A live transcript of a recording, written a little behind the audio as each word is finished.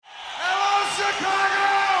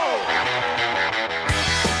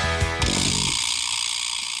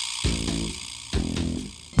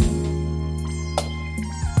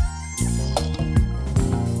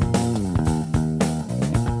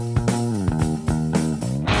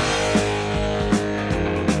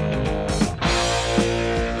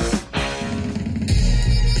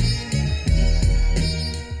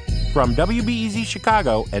From WBEZ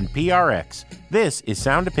Chicago and PRX, this is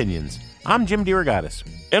Sound Opinions. I'm Jim DeRogatis.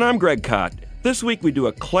 And I'm Greg Kot. This week we do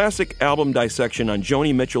a classic album dissection on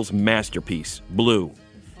Joni Mitchell's masterpiece, Blue.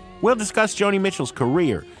 We'll discuss Joni Mitchell's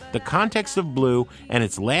career, the context of Blue, and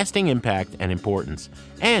its lasting impact and importance.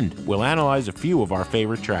 And we'll analyze a few of our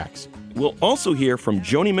favorite tracks. We'll also hear from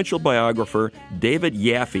Joni Mitchell biographer David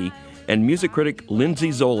Yaffe and music critic Lindsay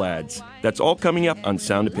Zolads. That's all coming up on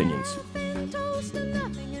Sound Opinions.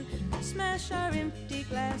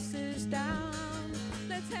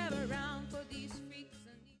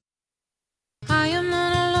 I am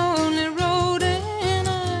on a lonely road and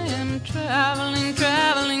I am traveling,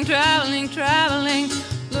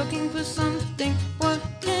 looking for something. What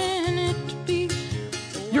can it be?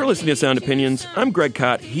 You're listening to Sound Opinions. I'm Greg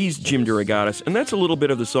Kot. He's Jim DeRogatis, and that's a little bit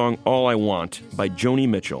of the song All I Want by Joni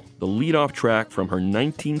Mitchell, the lead-off track from her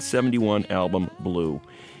 1971 album Blue.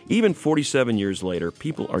 Even 47 years later,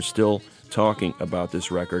 people are still talking about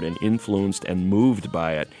this record and influenced and moved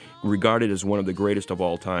by it, regarded as one of the greatest of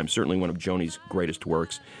all time, certainly one of Joni's greatest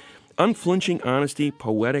works. Unflinching honesty,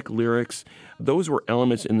 poetic lyrics, those were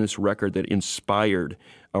elements in this record that inspired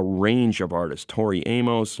a range of artists. Tori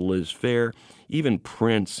Amos, Liz Phair, even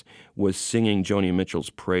Prince was singing Joni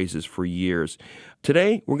Mitchell's praises for years.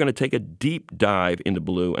 Today, we're going to take a deep dive into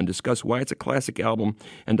Blue and discuss why it's a classic album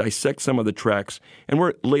and dissect some of the tracks, and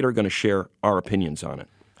we're later going to share our opinions on it.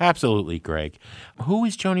 Absolutely, Greg. Who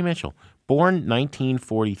is Joni Mitchell? Born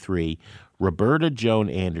 1943, Roberta Joan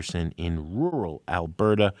Anderson in rural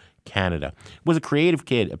Alberta, Canada. Was a creative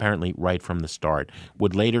kid, apparently, right from the start.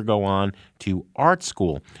 Would later go on to art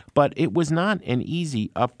school, but it was not an easy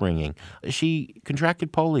upbringing. She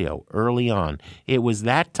contracted polio early on. It was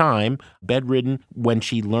that time, bedridden, when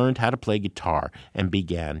she learned how to play guitar and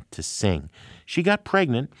began to sing. She got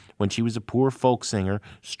pregnant when she was a poor folk singer,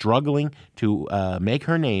 struggling to make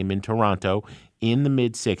her name in Toronto in the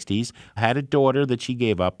mid-'60s, had a daughter that she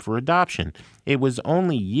gave up for adoption. It was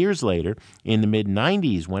only years later, in the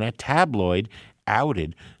mid-'90s, when a tabloid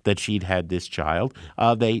outed that she'd had this child.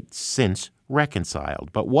 They since reconciled.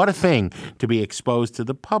 But what a thing to be exposed to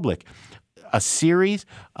the public. A series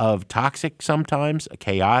of toxic, sometimes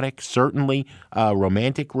chaotic, certainly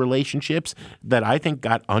romantic relationships that I think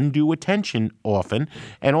got undue attention often.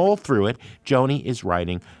 And all through it, Joni is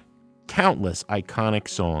writing countless iconic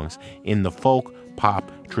songs in the folk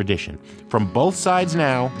pop tradition. From both sides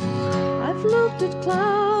now. I've looked at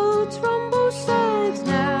clouds from both sides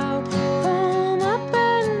now, from up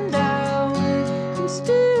and down, and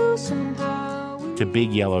still somehow To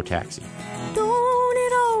Big Yellow Taxi. Don't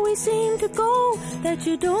it always seem to go that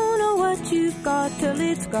you don't know what you've got till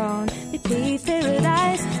it's gone? They paved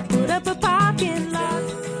paradise, put up a parking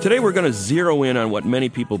lot. Today we're going to zero in on what many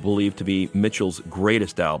people believe to be Mitchell's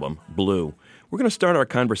greatest album, Blue. We're going to start our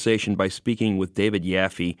conversation by speaking with David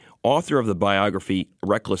Yaffe, author of the biography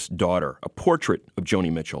Reckless Daughter, a portrait of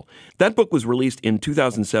Joni Mitchell. That book was released in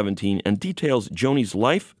 2017 and details Joni's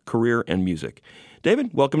life, career, and music.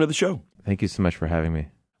 David, welcome to the show. Thank you so much for having me.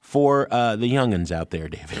 For the young'uns out there,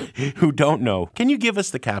 David, who don't know, can you give us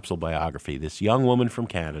the capsule biography, this young woman from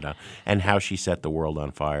Canada, and how she set the world on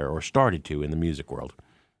fire, or started to, in the music world?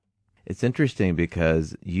 It's interesting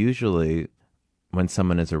because usually when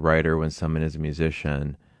someone is a writer, when someone is a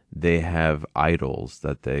musician, they have idols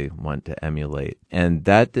that they want to emulate. And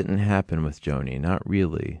that didn't happen with Joni, not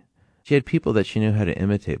really. She had people that she knew how to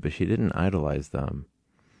imitate, but she didn't idolize them.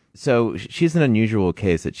 So she's an unusual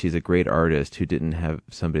case that she's a great artist who didn't have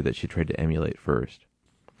somebody that she tried to emulate first.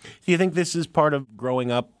 Do you think this is part of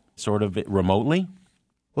growing up sort of remotely?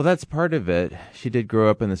 Well, that's part of it. She did grow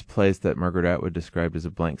up in this place that Margaret Atwood described as a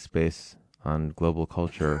blank space on global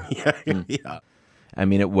culture. Yeah. I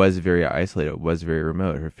mean, it was very isolated. It was very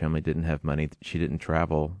remote. Her family didn't have money. She didn't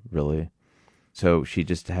travel, really. So she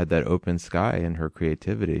just had that open sky in her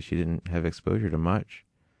creativity. She didn't have exposure to much.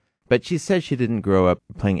 But she said she didn't grow up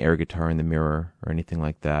playing air guitar in the mirror or anything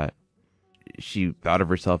like that. She thought of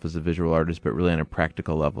herself as a visual artist, but really on a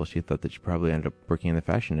practical level, she thought that she probably ended up working in the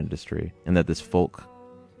fashion industry and that this folk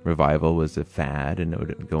revival was a fad and it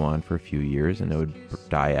would go on for a few years and it would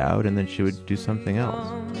die out and then she would do something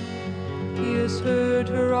else. He has heard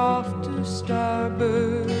her off to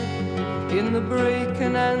starboard in the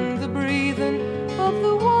breaking and the breathing of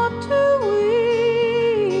the water weeds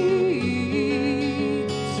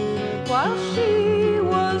while she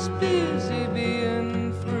was busy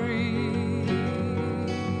being free.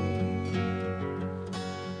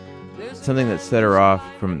 Something that set her off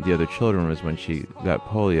from the other children was when she got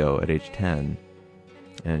polio at age 10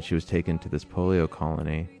 and she was taken to this polio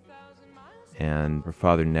colony. And her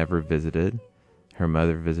father never visited. Her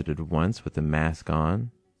mother visited once with a mask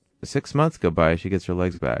on. 6 months go by, she gets her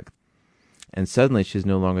legs back. And suddenly she's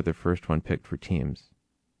no longer the first one picked for teams.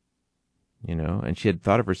 And she had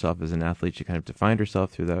thought of herself as an athlete. She kind of defined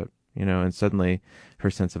herself through that, and suddenly her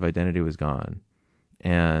sense of identity was gone.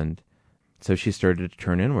 And so she started to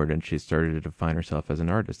turn inward, and she started to define herself as an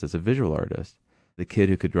artist, as a visual artist. The kid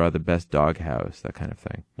who could draw the best doghouse, that kind of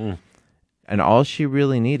thing. Mm. And all she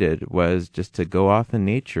really needed was just to go off in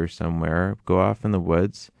nature somewhere, go off in the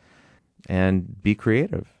woods, and be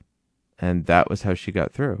creative. And that was how she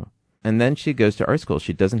got through. And then she goes to art school.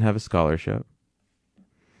 She doesn't have a scholarship.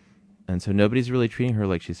 And so nobody's really treating her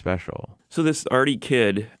like she's special. So this arty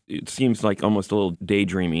kid, it seems like almost a little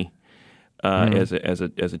daydreamy as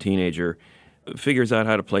a teenager, figures out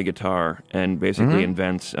how to play guitar and basically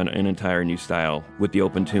invents an entire new style with the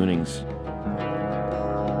open tunings.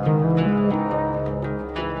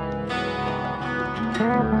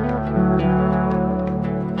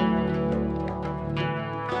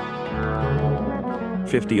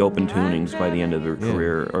 .50 open tunings by the end of her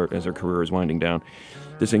career, or as her career is winding down.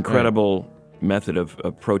 This incredible method of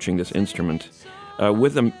approaching this instrument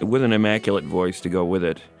with an immaculate voice to go with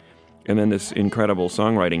it, and then this incredible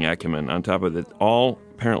songwriting acumen on top of it, all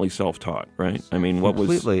apparently self-taught, right? I mean, what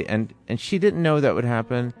completely, and she didn't know that would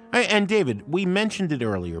happen. And David, we mentioned it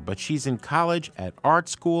earlier, but she's in college at art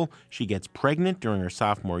school. She gets pregnant during her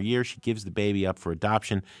sophomore year. She gives the baby up for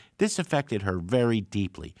adoption. This affected her very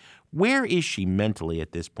deeply. Where is she mentally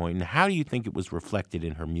at this point, and how do you think it was reflected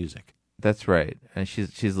in her music? That's right. And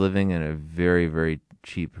she's living in a very, very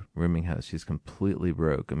cheap rooming house. She's completely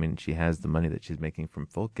broke. I mean, she has the money that she's making from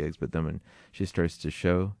folk gigs, but then when she starts to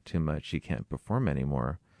show too much, she can't perform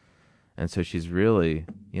anymore. And so she's really,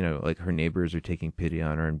 like her neighbors are taking pity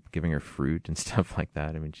on her and giving her fruit and stuff like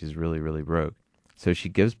that. I mean, she's really, really broke. So she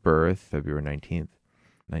gives birth February 19th,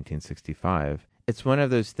 1965. It's one of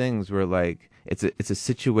those things where, like, it's a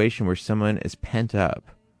situation where someone is pent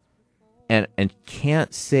up and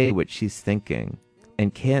can't say what she's thinking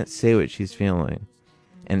and can't say what she's feeling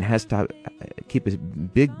and has to keep a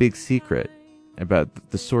big, big secret about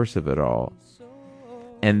the source of it all.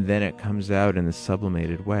 And then it comes out in a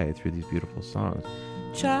sublimated way through these beautiful songs.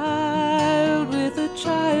 Child with a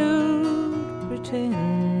child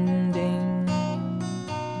pretending,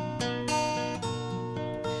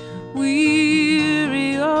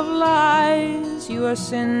 weary of lies you are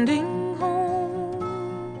sending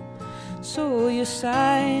home, so you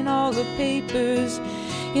sign all the papers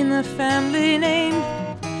in the family name.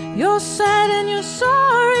 You're sad and you're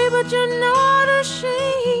sorry, but you're not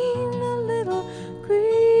ashamed. A little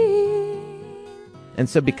green. And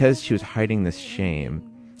so because she was hiding this shame,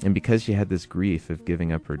 and because she had this grief of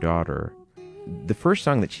giving up her daughter, the first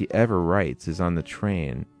song that she ever writes is on the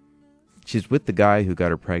train. She's with the guy who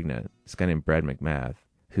got her pregnant, this guy named Brad McMath,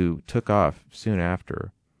 who took off soon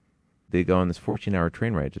after. They go on this 14-hour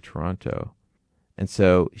train ride to Toronto. And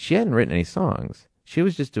so she hadn't written any songs. She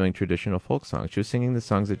was just doing traditional folk songs. She was singing the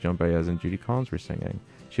songs that Joan Baez and Judy Collins were singing.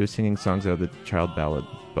 She was singing songs out of the child ballad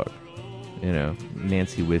book.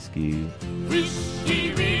 Nancy Whiskey.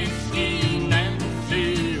 Whiskey, whiskey,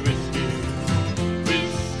 Nancy Whiskey.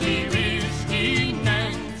 Whiskey, whiskey,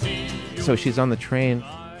 Nancy. So she's on the train,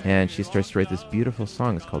 and she starts to write this beautiful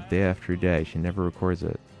song. It's called Day After Day. She never records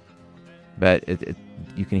it. But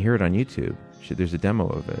you can hear it on YouTube. There's a demo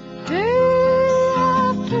of it. Day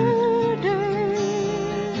after day,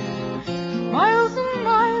 miles and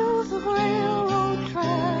miles of railroad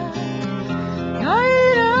track,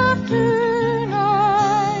 night after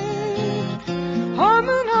night,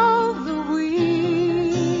 humming of the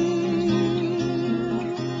wheels.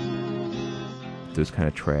 Those kind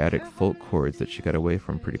of triadic folk chords that she got away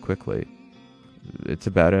from pretty quickly. It's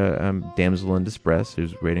about a damsel in distress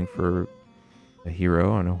who's waiting for a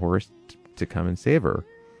hero on a horse to come and save her,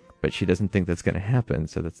 but she doesn't think that's going to happen,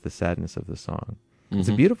 so that's the sadness of the song. Mm-hmm. It's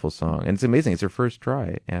a beautiful song, and it's amazing. It's her first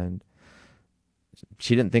try, and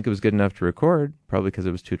she didn't think it was good enough to record, probably because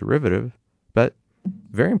it was too derivative, but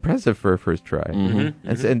very impressive for her first try. Mm-hmm.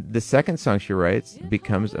 And the second song she writes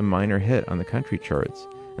becomes a minor hit on the country charts,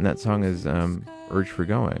 and that song is Urge for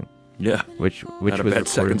Going. Yeah, which was recorded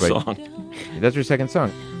second by... song. That's her second song.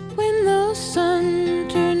 When the sun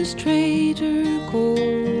turns traitor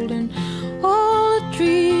cold and all the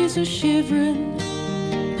trees are shivering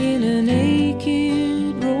in a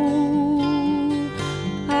naked row,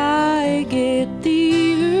 I get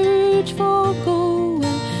the urge for going,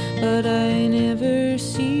 but I never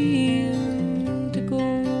seem to go.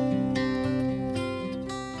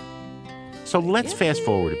 So let's fast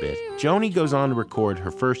forward a bit. Joni goes on to record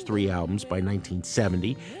her first 3 albums by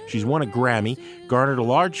 1970. She's won a Grammy, garnered a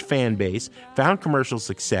large fan base, found commercial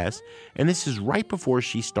success, and this is right before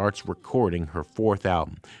she starts recording her 4th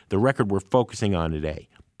album, the record we're focusing on today,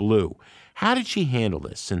 Blue. How did she handle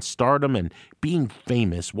this, since stardom and being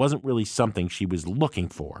famous wasn't really something she was looking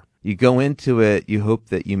for? You go into it, you hope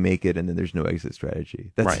that you make it, and then there's no exit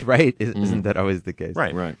strategy. That's right. Isn't that always the case?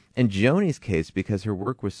 Right. In Joni's case, because her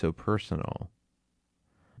work was so personal,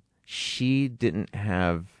 she didn't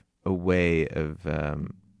have a way of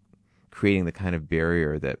creating the kind of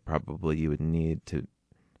barrier that probably you would need to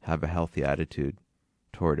have a healthy attitude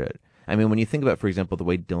toward it. I mean, when you think about, for example, the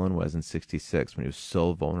way Dylan was in '66, when he was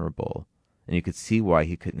so vulnerable, and you could see why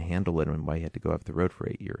he couldn't handle it and why he had to go off the road for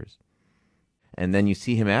 8 years. And then you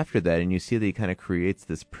see him after that, and you see that he kind of creates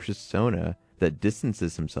this persona that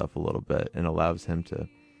distances himself a little bit and allows him to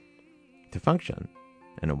function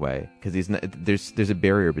in a way, because he's not, there's a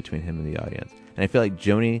barrier between him and the audience. And I feel like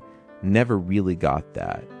Joni never really got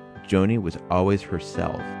that. Joni was always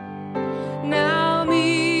herself. Now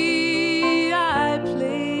me, I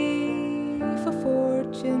play for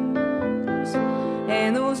fortunes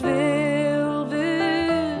and those velvet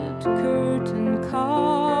curtain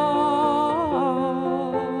calls.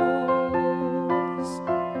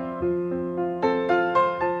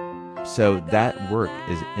 So that work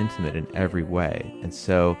is intimate in every way. And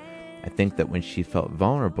so I think that when she felt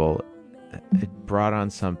vulnerable, it brought on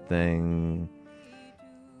something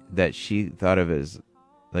that she thought of as,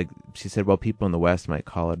 like, she said, well, people in the West might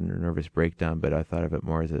call it a nervous breakdown, but I thought of it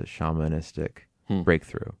more as a shamanistic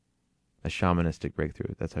breakthrough. A shamanistic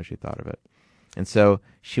breakthrough. That's how she thought of it. And so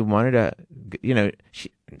she wanted to,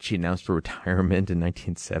 she announced her retirement in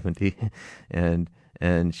 1970, and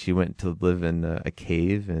she went to live in a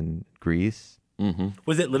cave in Greece. Mm-hmm.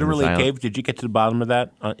 Was it literally a cave? Did you get to the bottom of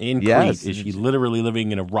that? In Yes. Crete, is she literally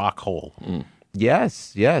living in a rock hole? Mm.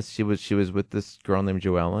 Yes. She was with this girl named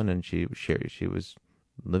Joellen, and she was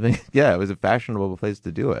living. Yeah, it was a fashionable place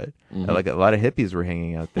to do it. Mm-hmm. Like a lot of hippies were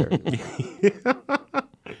hanging out there.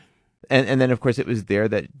 and then of course it was there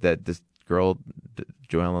that this girl,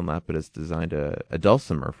 Joellen Lapidus, designed a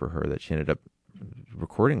dulcimer for her that she ended up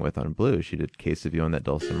recording with on Blue. She did Case of You on that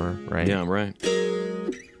dulcimer, right? Yeah, right.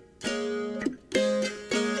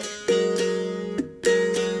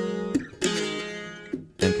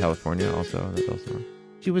 In California also on the dulcimer.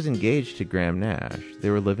 She was engaged to Graham Nash.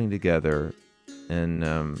 They were living together in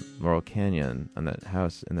Laurel Canyon in that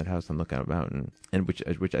house on Lookout Mountain, and which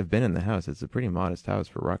I've been in the house. It's a pretty modest house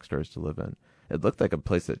for rock stars to live in. It looked like a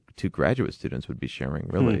place that 2 graduate students would be sharing,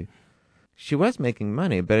 really. She was making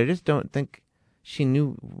money, but I just don't think she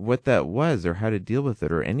knew what that was or how to deal with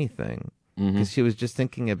it or anything. Because she was just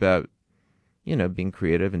thinking about, being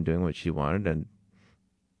creative and doing what she wanted and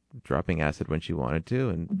dropping acid when she wanted to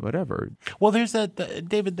and whatever. Well, there's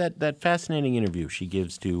David, that fascinating interview she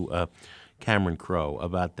gives to Cameron Crowe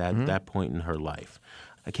about that point in her life.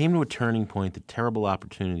 I came to a turning point, the terrible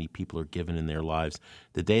opportunity people are given in their lives,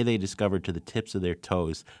 the day they discovered to the tips of their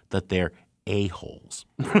toes that they're a-holes.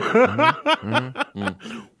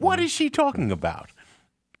 What is she talking about?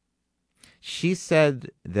 She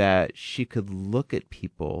said that she could look at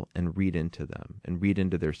people and read into them and read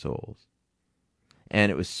into their souls.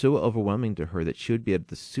 And it was so overwhelming to her that she would be at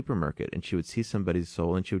the supermarket and she would see somebody's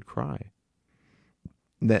soul and she would cry.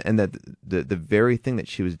 That the very thing that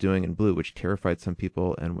she was doing in Blue, which terrified some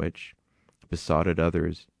people and which besotted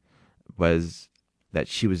others, was that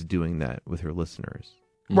she was doing that with her listeners.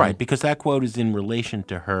 Right, because that quote is in relation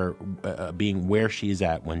to her being where she's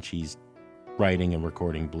at when she's writing and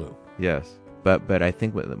recording Blue. Yes, but I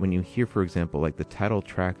think when you hear, for example, like the title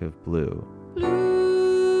track of Blue,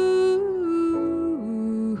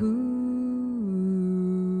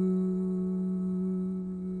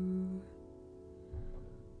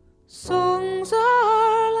 songs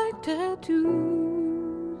are like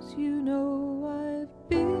tattoos, I've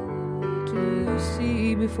been to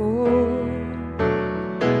see before.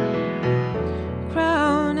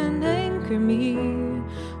 Crown and anchor me,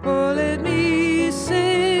 or let me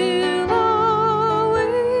sail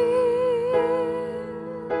away.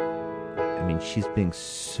 I mean, she's being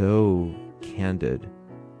so candid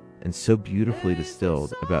and so beautifully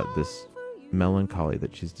distilled about this melancholy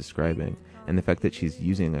that she's describing. And the fact that she's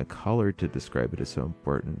using a color to describe it is so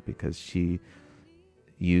important because she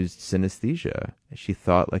used synesthesia. She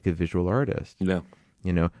thought like a visual artist. Yeah.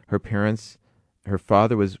 Her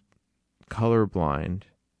father was colorblind.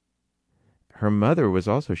 Her mother was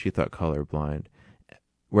also, she thought, colorblind,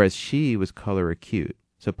 whereas she was color acute.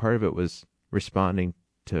 So part of it was responding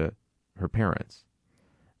to her parents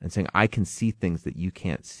and saying, I can see things that you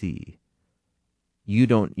can't see. you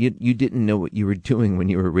didn't know what you were doing when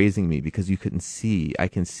you were raising me because you couldn't see. I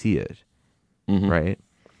can see it, right?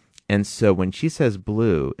 And so when she says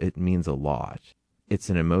blue, it means a lot. It's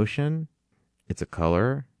an emotion. It's a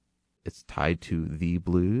color. It's tied to the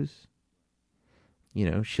blues. You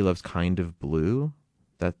know, she loves kind of blue.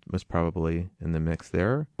 That was probably in the mix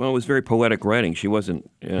there. Well, it was very poetic writing. She wasn't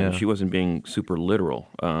being super literal,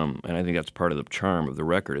 and I think that's part of the charm of the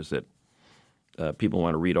record is that people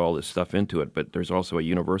want to read all this stuff into it, but there's also a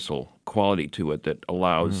universal quality to it that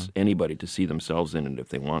allows anybody to see themselves in it if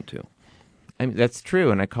they want to. I mean, that's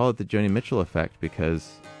true, and I call it the Joni Mitchell effect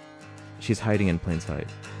because she's hiding in plain sight.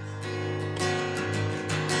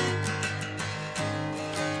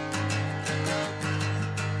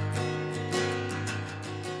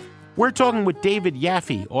 We're talking with David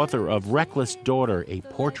Yaffe, author of Reckless Daughter, a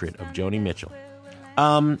portrait of Joni Mitchell.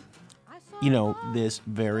 You know, this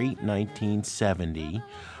very 1970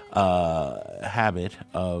 habit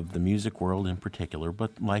of the music world in particular,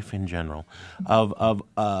 but life in general, of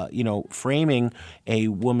framing a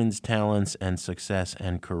woman's talents and success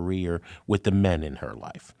and career with the men in her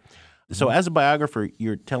life. So as a biographer,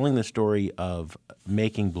 you're telling the story of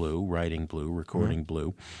making blue, writing blue, recording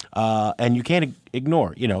blue, and you can't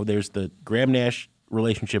ignore, there's the Graham Nash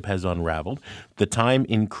relationship has unraveled. The time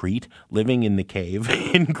in Crete, living in the cave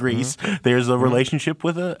in Greece, there's a relationship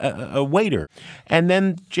with a waiter. And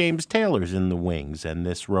then James Taylor's in the wings and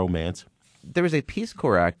this romance. There was a Peace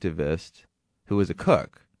Corps activist who was a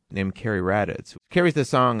cook named Carrie Raditz. Carries the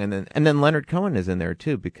song, and then Leonard Cohen is in there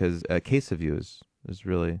too, because A Case of You is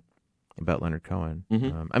really about Leonard Cohen.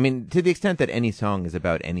 I mean, to the extent that any song is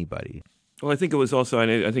about anybody. Well, I think it was also,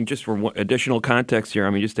 I think just for additional context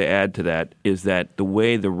here, just to add to that, is that the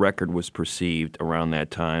way the record was perceived around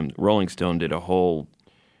that time, Rolling Stone did a whole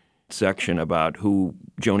section about who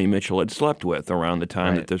Joni Mitchell had slept with around the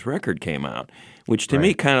time that this record came out, which to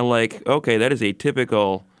me kind of like, okay, that is a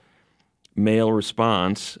typical male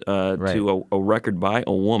response to a record by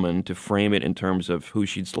a woman to frame it in terms of who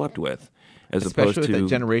she'd slept with. As Especially opposed to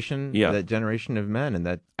that generation of men. And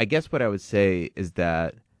that, I guess what I would say is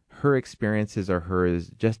that her experiences are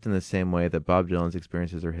hers just in the same way that Bob Dylan's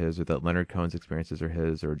experiences are his, or that Leonard Cohen's experiences are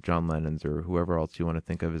his, or John Lennon's, or whoever else you want to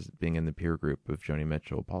think of as being in the peer group of Joni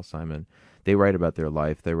Mitchell, Paul Simon. They write about their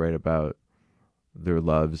life. They write about their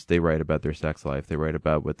loves. They write about their sex life. They write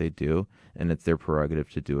about what they do, and it's their prerogative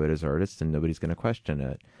to do it as artists, and nobody's going to question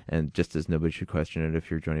it. And just as nobody should question it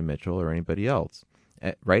if you're Joni Mitchell or anybody else.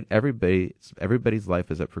 Right? Everybody's life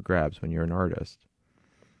is up for grabs when you're an artist.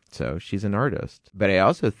 So she's an artist. But I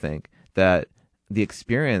also think that the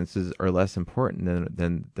experiences are less important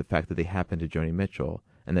than the fact that they happen to Joni Mitchell,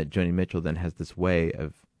 and that Joni Mitchell then has this way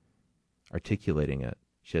of articulating it.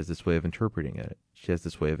 She has this way of interpreting it. She has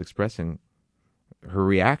this way of expressing her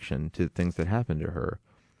reaction to things that happen to her.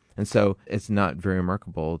 And so it's not very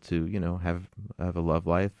remarkable to, have a love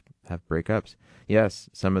life, have breakups. Yes,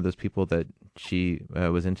 some of those people that she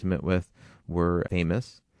was intimate with were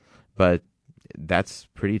famous, but that's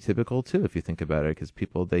pretty typical too if you think about it, because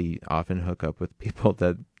they often hook up with people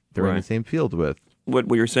that they're in the same field with. What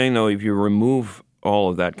you're saying, though, if you remove all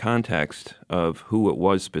of that context of who it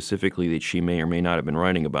was specifically that she may or may not have been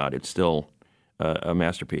writing about, it's still a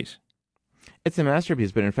masterpiece. It's a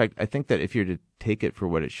masterpiece, but in fact, I think that if you're to take it for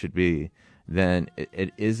what it should be, then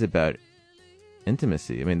it is about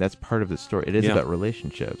intimacy. That's part of the story. It is about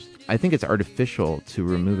relationships. I think it's artificial to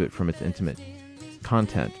remove it from its intimate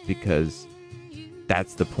content because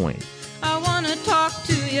that's the point. I wanna talk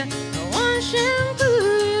to you, I wanna shampoo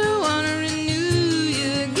you, wanna renew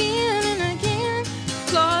you again and again.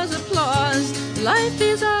 Applause, life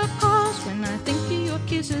is our cause. When I think of your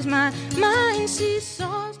kisses, my mind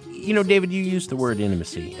seesaws. David, you used the word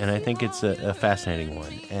intimacy, and I think it's a fascinating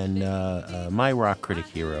one. And my rock critic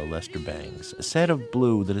hero, Lester Bangs, said of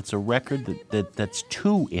Blue that it's a record that's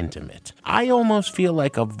too intimate. I almost feel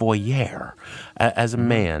like a voyeur as a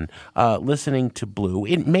man listening to Blue.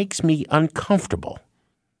 It makes me uncomfortable.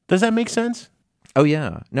 Does that make sense? Oh,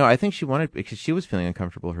 yeah. No, I think she wanted, because she was feeling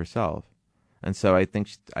uncomfortable herself. And so I think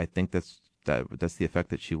that's the effect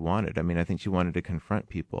that she wanted. I think she wanted to confront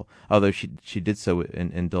people, although she did so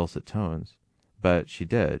in dulcet tones, but she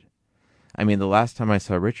did. The last time I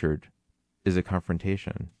saw Richard is a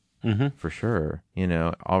confrontation, for sure.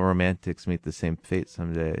 All romantics meet the same fate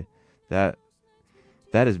someday. That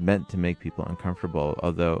is meant to make people uncomfortable,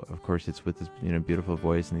 although, of course, it's with this beautiful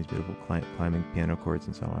voice and these beautiful climbing piano chords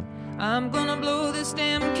and so on. I'm gonna blow this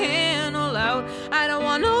damn candle out. I don't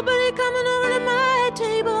want nobody coming over to my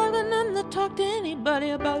table. I got nothing to talk to anybody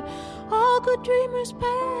about. All good dreamers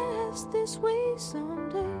pass this way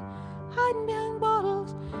someday, hiding behind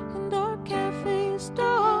bottles in dark cafes.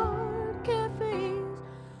 start cafes.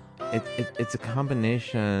 It's a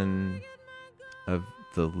combination of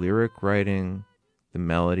the lyric writing, the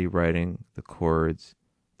melody writing, the chords,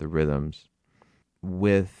 the rhythms,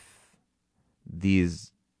 with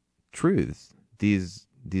these truths, these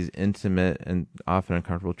intimate and often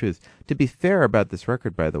uncomfortable truths. To be fair about this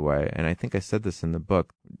record, by the way, and I think I said this in the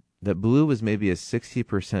book, that Blue was maybe a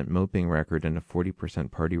 60% moping record and a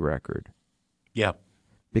 40% party record. Yeah.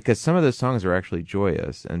 Because some of those songs are actually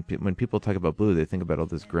joyous, and when people talk about Blue, they think about all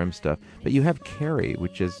this grim stuff. But you have Carrie,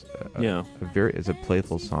 which is is a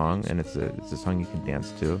playful song, and it's a song you can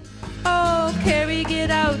dance to. Oh, Carrie,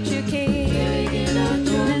 get out your cane.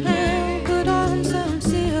 And put on some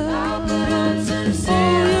silk. Oh,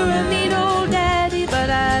 you're a mean old daddy, but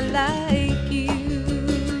I like you.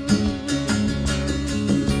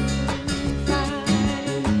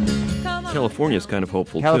 California's kind of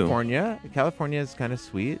hopeful, California is kind of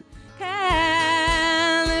sweet.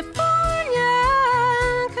 California,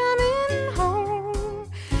 coming home.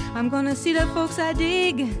 I'm gonna see the folks I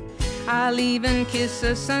dig. I'll even kiss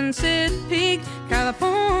a sunset pig.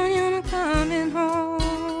 California, I'm coming home.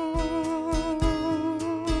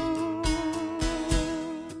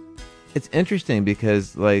 It's interesting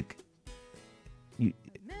because, like, you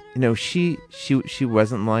know, she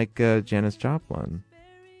wasn't like Janis Joplin.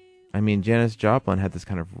 I mean, Janis Joplin had this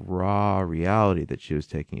kind of raw reality that she was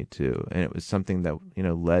taking you to, and it was something that, you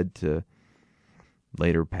know, led to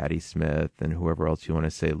later Patti Smith and whoever else you want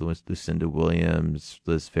to say, Lucinda Williams,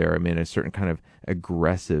 Liz Phair. I mean, a certain kind of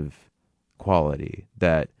aggressive quality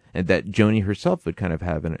that Joni herself would kind of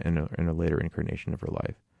have in a later incarnation of her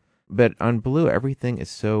life. But on Blue, everything is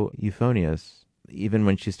so euphonious. Even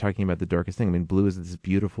when she's talking about the darkest thing, I mean, Blue is this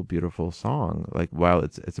beautiful, beautiful song. Like, while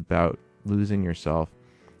it's about losing yourself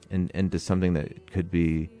into something that could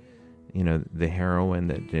be, you know, the heroin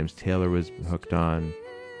that James Taylor was hooked on.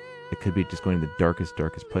 It could be just going to the darkest,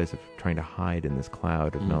 darkest place of trying to hide in this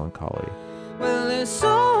cloud of melancholy. Well, there's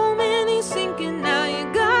so many sinking now.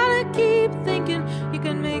 You gotta keep thinking you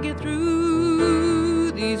can make it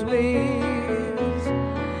through these waves.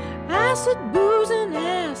 Acid, booze, and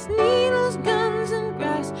ass, needles, guns, and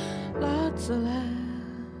grass, lots of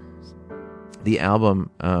laughs. The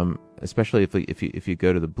album, especially if you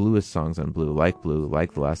go to the bluest songs on Blue, like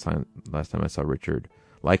the last time I saw Richard,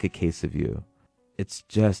 like A Case of You, it's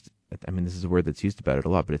just, I mean, this is a word that's used about it a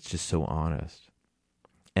lot, but it's just so honest.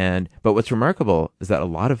 But what's remarkable is that a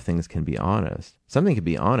lot of things can be honest. Something can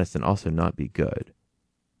be honest and also not be good,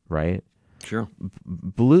 right? Sure.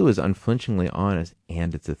 Blue is unflinchingly honest,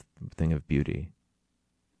 and it's a thing of beauty.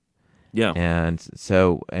 Yeah. And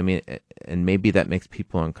so, I mean, and maybe that makes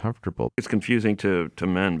people uncomfortable. It's confusing to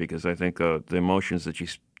men because I think the emotions that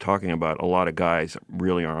she's talking about, a lot of guys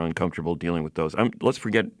really are uncomfortable dealing with those. Let's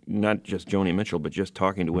forget not just Joni Mitchell, but just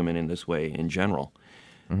talking to women in this way in general.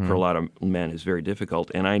 Mm-hmm. For a lot of men is very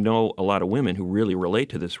difficult. And I know a lot of women who really relate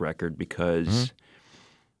to this record because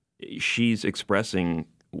she's expressing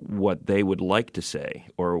what they would like to say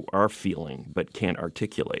or are feeling but can't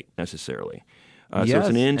articulate necessarily. So it's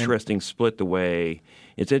an interesting split the way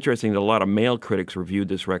 – it's interesting that a lot of male critics reviewed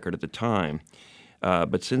this record at the time.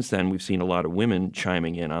 But since then, we've seen a lot of women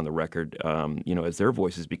chiming in on the record, you know, as their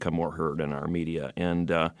voices become more heard in our media.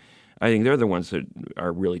 And I think they're the ones that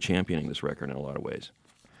are really championing this record in a lot of ways.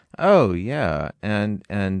 Oh, yeah. And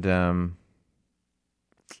I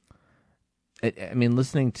mean,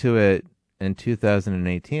 listening to it in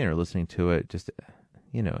 2018 or listening to it just –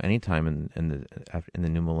 you know, anytime in the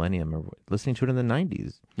new millennium, or listening to it in the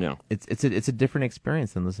 90s. Yeah. It's a different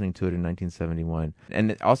experience than listening to it in 1971.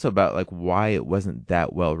 And also about like why it wasn't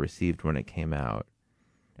that well received when it came out.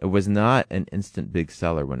 It was not an instant big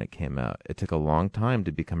seller when it came out. It took a long time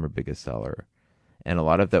to become her biggest seller. And a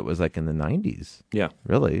lot of that was like in the 90s. Yeah.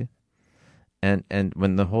 Really. And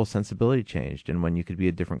when the whole sensibility changed and when you could be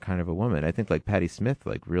a different kind of a woman. I think like Patti Smith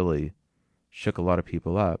like really shook a lot of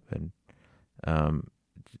people up and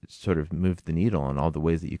sort of moved the needle on all the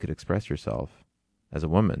ways that you could express yourself as a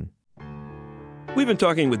woman. We've been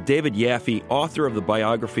talking with David Yaffe, author of the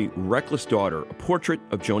biography Reckless Daughter, a portrait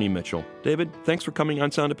of Joni Mitchell. David, thanks for coming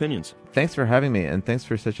on Sound Opinions. Thanks for having me, and thanks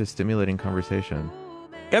for such a stimulating conversation.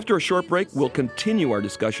 After a short break, we'll continue our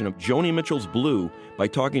discussion of Joni Mitchell's Blue by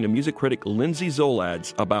talking to music critic Lindsay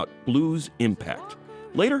Zolads about blues impact.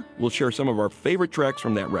 Later, we'll share some of our favorite tracks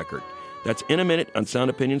from that record. That's in a minute on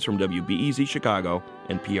Sound Opinions from WBEZ Chicago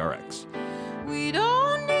and PRX. We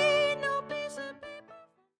don't need no piece of paper.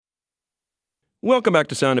 Welcome back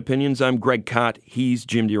to Sound Opinions. I'm Greg Kot. He's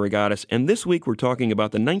Jim DeRogatis. And this week we're talking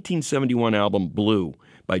about the 1971 album Blue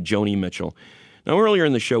by Joni Mitchell. Now, earlier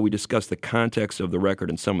in the show, we discussed the context of the record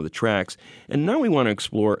and some of the tracks, and now we want to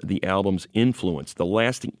explore the album's influence, the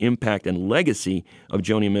lasting impact and legacy of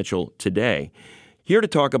Joni Mitchell today. Here to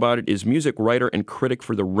talk about it is music writer and critic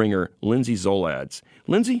for The Ringer, Lindsay Zolads.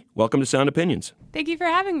 Lindsay, welcome to Sound Opinions. Thank you for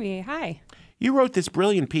having me. Hi. You wrote this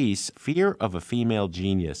brilliant piece, Fear of a Female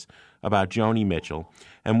Genius, about Joni Mitchell,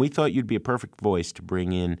 and we thought you'd be a perfect voice to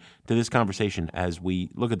bring in to this conversation as we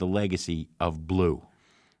look at the legacy of Blue.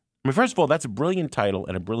 I mean, first of all, that's a brilliant title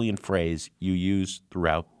and a brilliant phrase you use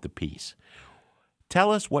throughout the piece.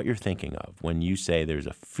 Tell us what you're thinking of when you say there's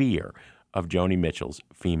a fear of Joni Mitchell's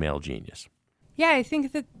female genius. Yeah, I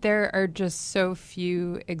think that there are just so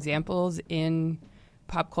few examples in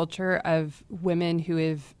pop culture of women who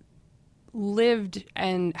have lived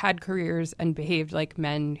and had careers and behaved like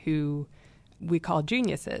men who we call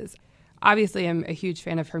geniuses. Obviously, I'm a huge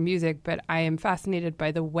fan of her music, but I am fascinated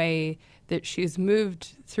by the way that she's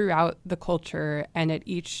moved throughout the culture and at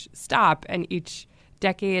each stop and each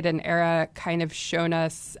decade and era kind of shown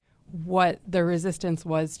us what the resistance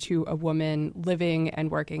was to a woman living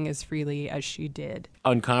and working as freely as she did.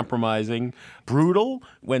 Uncompromising, brutal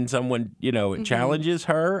when someone, challenges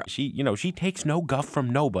her. She takes no guff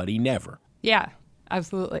from nobody, never. Yeah,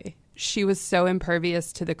 absolutely. She was so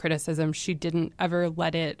impervious to the criticism. She didn't ever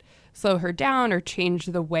let it slow her down or change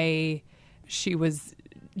the way she was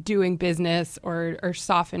doing business or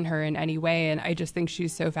soften her in any way. And I just think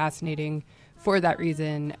she's so fascinating for that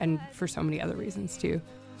reason and for so many other reasons too.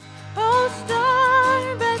 Oh,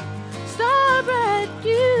 starbright,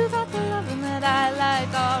 you got the loving that I like,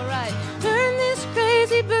 all right. Turn this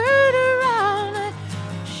crazy bird around. I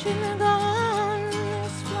shouldn't have gone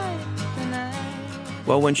this flight tonight.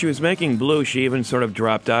 Well, when she was making Blue, she even sort of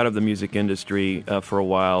dropped out of the music industry for a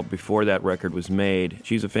while before that record was made.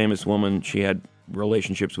 She's a famous woman. She had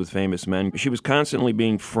relationships with famous men. She was constantly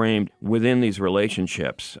being framed within these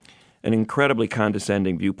relationships. An incredibly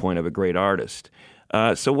condescending viewpoint of a great artist.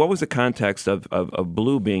 So what was the context of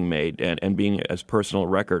Blue being made and being as personal a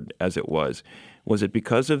record as it was? Was it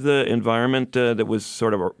because of the environment that was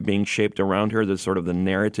sort of being shaped around her, the sort of the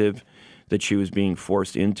narrative that she was being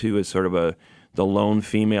forced into as sort of the lone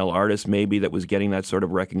female artist maybe that was getting that sort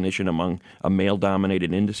of recognition among a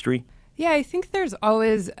male-dominated industry? Yeah, I think there's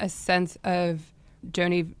always a sense of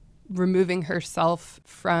Joni removing herself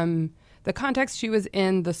from the context she was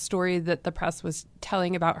in, the story that the press was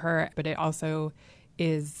telling about her, but it also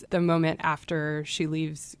is the moment after she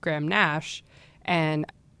leaves Graham Nash. And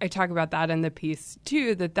I talk about that in the piece,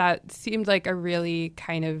 too, that seemed like a really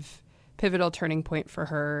kind of pivotal turning point for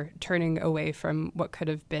her, turning away from what could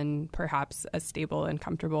have been perhaps a stable and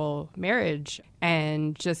comfortable marriage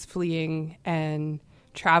and just fleeing and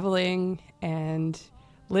traveling and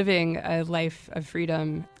living a life of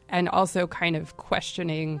freedom and also kind of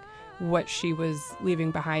questioning what she was leaving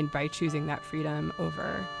behind by choosing that freedom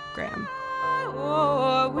over Graham. Oh,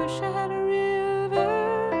 I wish I had a river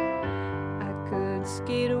I could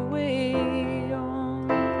skate away on.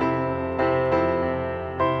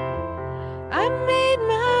 I made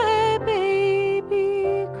my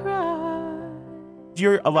baby cry.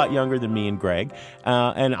 You're a lot younger than me and Greg,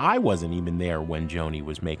 and I wasn't even there when Joni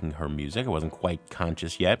was making her music. I wasn't quite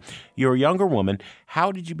conscious yet. You're a younger woman.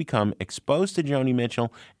 How did you become exposed to Joni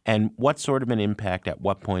Mitchell, and what sort of an impact at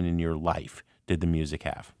what point in your life did the music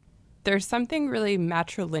have? There's something really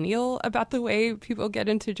matrilineal about the way people get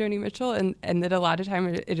into Joni Mitchell, and that a lot of time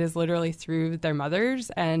it is literally through their mothers.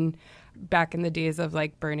 And back in the days of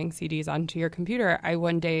like burning CDs onto your computer, I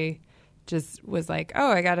one day just was like,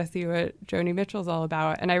 oh, I got to see what Joni Mitchell's all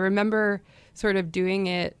about. And I remember sort of doing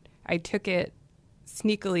it. I took it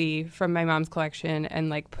sneakily from my mom's collection and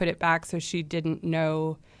like put it back so she didn't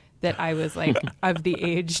know that I was like of the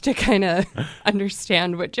age to kind of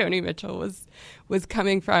understand what Joni Mitchell was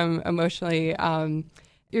coming from emotionally.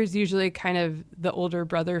 There's usually kind of the older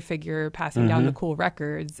brother figure passing down the cool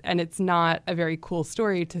records. And it's not a very cool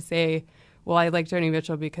story to say, well, I like Joni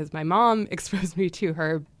Mitchell because my mom exposed me to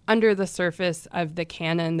her. Under the surface of the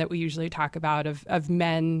canon that we usually talk about of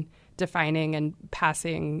men defining and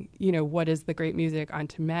passing, what is the great music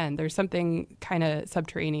onto men, there's something kind of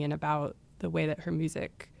subterranean about the way that her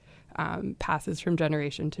music passes from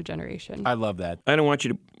generation to generation. I love that. I don't want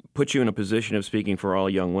you to put you in a position of speaking for all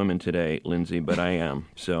young women today, Lindsay, but I am.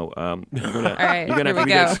 So you're gonna, all right, you're gonna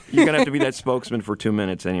have to be that spokesman for 2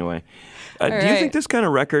 minutes anyway. Do you think this kind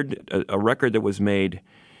of record, a record that was made,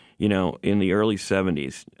 in the early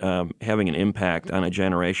 70s, having an impact on a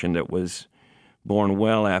generation that was born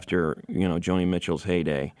well after, Joni Mitchell's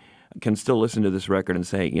heyday, can still listen to this record and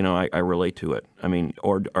say, I relate to it? I mean,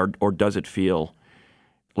 or does it feel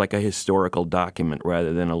like a historical document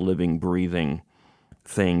rather than a living, breathing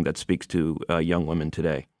thing that speaks to young women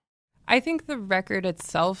today? I think the record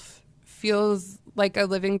itself feels like a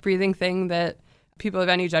living, breathing thing that people of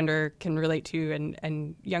any gender can relate to,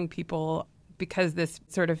 and young people, because this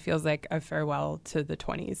sort of feels like a farewell to the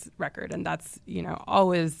 20s record. And that's,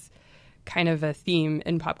 always kind of a theme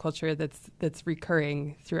in pop culture that's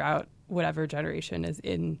recurring throughout whatever generation is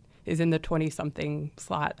in the 20-something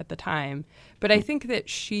slot at the time. But I think that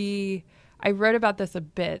I wrote about this a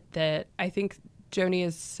bit, that I think Joni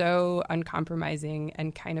is so uncompromising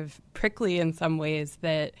and kind of prickly in some ways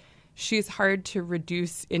that she's hard to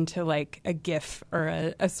reduce into like a GIF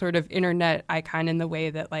or a sort of internet icon, in the way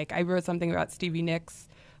that, like, I wrote something about Stevie Nicks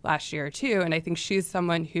last year too, and I think she's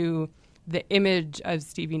someone who the image of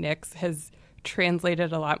Stevie Nicks has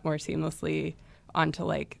translated a lot more seamlessly onto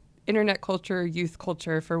like internet culture, youth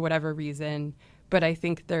culture, for whatever reason. But I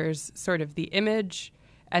think there's sort of the image,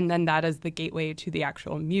 and then that is the gateway to the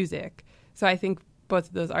actual music. So I think both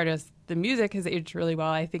of those artists, the music has aged really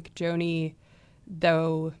well. I think Joni,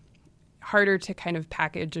 though harder to kind of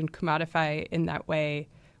package and commodify in that way,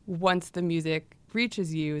 once the music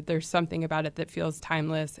reaches you, there's something about it that feels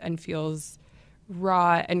timeless and feels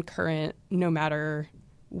raw and current, no matter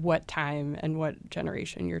what time and what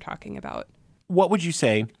generation you're talking about. What would you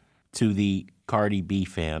say to the Cardi B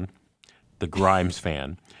fan, the Grimes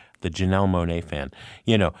fan, the Janelle Monáe fan,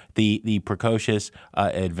 the precocious,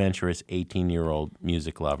 adventurous 18-year-old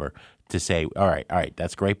music lover, to say, all right,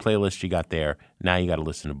 that's a great playlist you got there. Now you got to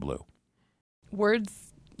listen to Blue.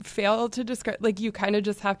 Words fail to describe, like, you kind of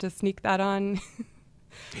just have to sneak that on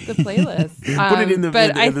the playlist. Put it in the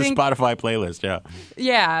think, Spotify playlist, yeah.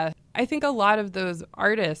 Yeah. I think a lot of those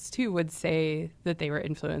artists, too, would say that they were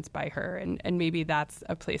influenced by her, and maybe that's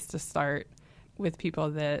a place to start with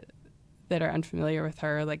people that are unfamiliar with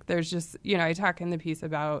her. Like, there's just, I talk in the piece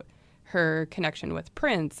about her connection with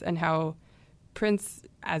Prince, and how Prince,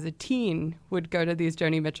 as a teen, would go to these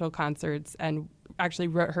Joni Mitchell concerts and actually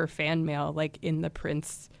wrote her fan mail, like, in the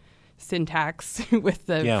Prince syntax with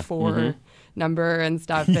the four number and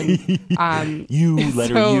stuff. And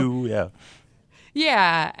yeah.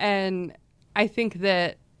 Yeah, and I think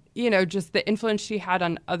that, just the influence she had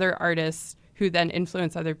on other artists who then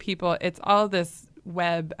influence other people, it's all this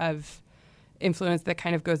web of influence that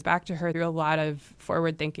kind of goes back to her through a lot of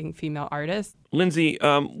forward-thinking female artists. Lindsay,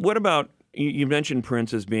 what about, you mentioned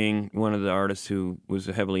Prince as being one of the artists who was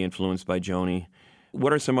heavily influenced by Joni.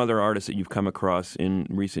 What are some other artists that you've come across in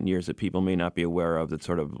recent years that people may not be aware of that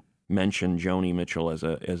sort of mention Joni Mitchell as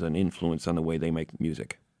an influence on the way they make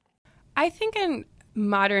music? I think a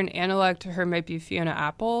modern analog to her might be Fiona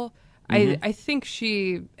Apple. I think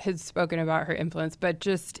she has spoken about her influence, but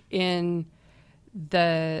just in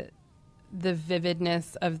the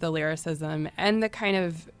vividness of the lyricism and the kind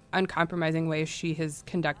of uncompromising way she has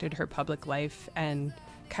conducted her public life, and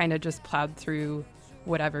kind of just plowed through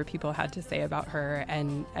whatever people had to say about her,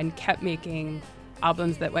 and kept making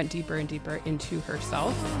albums that went deeper and deeper into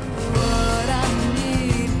herself. What I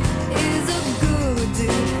need is a good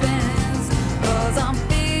defense, 'cause I'm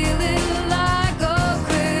feeling like a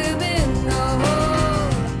criminal.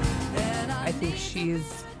 I think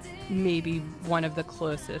she's maybe one of the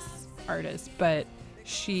closest artists, but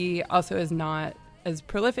she also is not as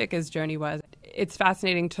prolific as Joni was. It's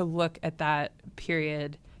fascinating to look at that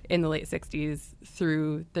period in the late 60s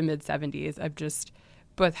through the mid-70s of just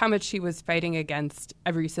both how much she was fighting against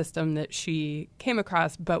every system that she came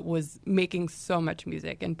across, but was making so much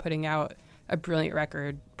music and putting out a brilliant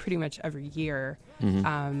record pretty much every year.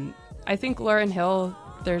 I think Lauryn Hill,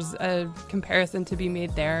 there's a comparison to be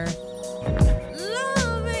made there.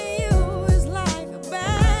 Loving you is like a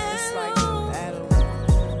battle,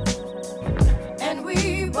 and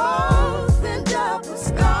we both end up with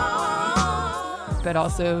scars. But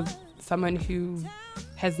also someone who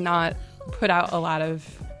has not put out a lot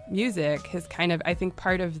of music, has kind of, I think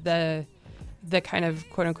part of the kind of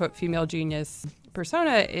quote unquote female genius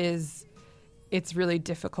persona is it's really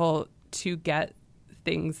difficult to get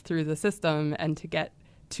things through the system and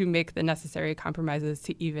to make the necessary compromises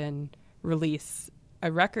to even release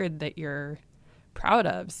a record that you're proud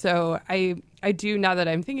of. So I do, now that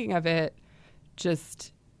I'm thinking of it,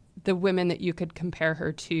 just the women that you could compare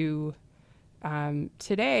her to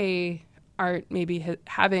today aren't maybe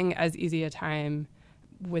having as easy a time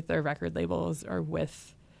with their record labels or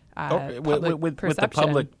with with the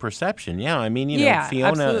public perception. Yeah, I mean,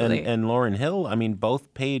 Fiona and Lauryn Hill, I mean,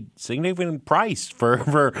 both paid significant price for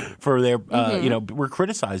their, were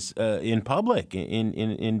criticized in public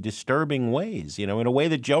in disturbing ways, in a way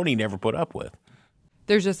that Joni never put up with.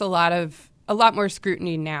 There's just a lot more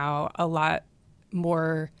scrutiny now, a lot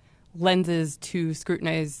more lenses to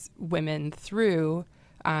scrutinize women through,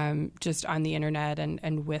 just on the internet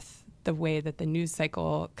and with the way that the news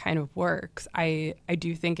cycle kind of works. I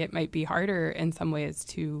do think it might be harder in some ways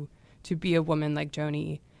to be a woman like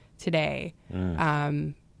Joni today.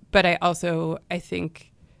 But I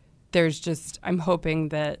think I'm hoping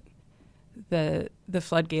that the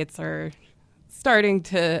floodgates are starting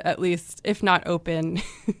to, at least, if not open,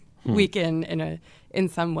 weaken in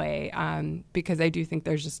some way, because I do think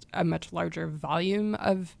there's just a much larger volume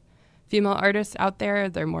of female artists out there.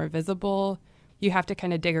 They're more visible. You have to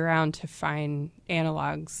kind of dig around to find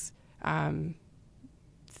analogs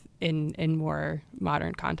in more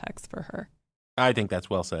modern context for her. I think that's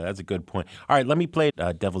well said. That's a good point. All right, let me play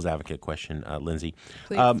a devil's advocate question, Lindsay.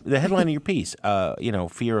 Please. The headline of your piece,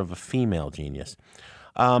 fear of a female genius.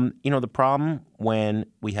 The problem when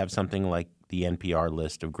we have something like the NPR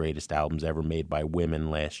list of greatest albums ever made by women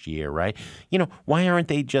last year, right? Why aren't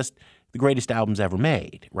they just the greatest albums ever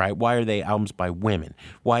made, right? Why are they albums by women?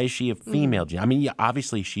 Why is she a female genius? I mean,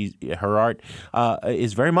 obviously her art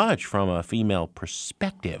is very much from a female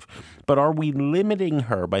perspective, but are we limiting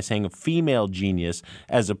her by saying a female genius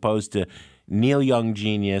as opposed to Neil Young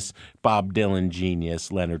genius, Bob Dylan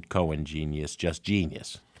genius, Leonard Cohen genius, just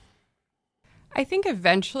genius? I think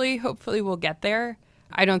eventually, hopefully, we'll get there.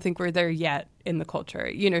 I don't think we're there yet in the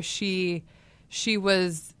culture. She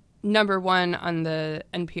was number one on the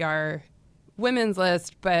NPR women's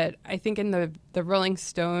list, but I think in the Rolling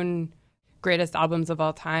Stone greatest albums of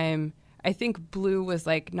all time, I think Blue was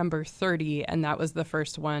like number 30, and that was the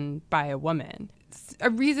first one by a woman. A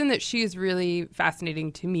reason that she's really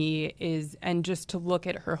fascinating to me is, and just to look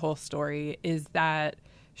at her whole story, is that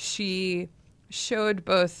she showed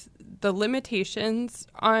both the limitations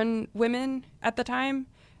on women at the time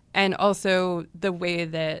and also the way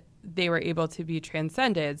that they were able to be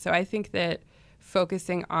transcended. So I think that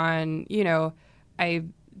focusing on, I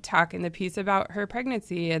talk in the piece about her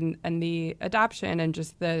pregnancy and the adoption and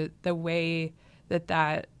just the way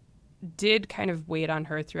that did kind of weigh on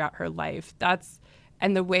her throughout her life.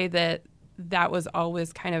 And the way that was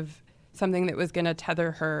always kind of something that was going to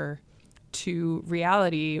tether her to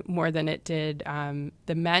reality more than it did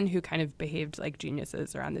the men who kind of behaved like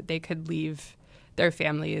geniuses around that they could leave their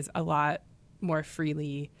families a lot more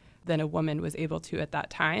freely than a woman was able to at that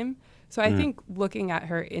time. So I think looking at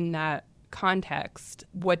her in that context,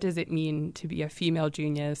 what does it mean to be a female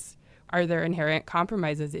genius? Are there inherent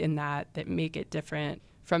compromises in that make it different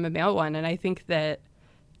from a male one? And I think that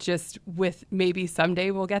just with maybe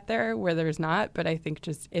someday we'll get there where there's not, but I think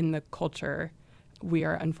just in the culture, we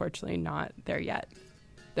are unfortunately not there yet.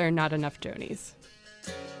 There are not enough Jonis.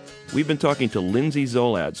 We've been talking to Lindsay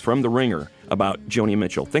Zolads from The Ringer about Joni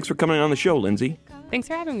Mitchell. Thanks for coming on the show, Lindsay. Thanks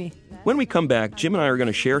for having me. When we come back, Jim and I are going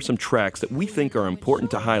to share some tracks that we think are important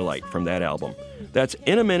to highlight from that album. That's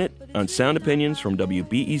in a minute on Sound Opinions from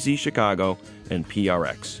WBEZ Chicago and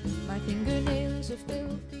PRX. My fingernails are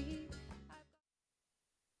filthy.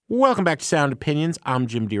 Welcome back to Sound Opinions. I'm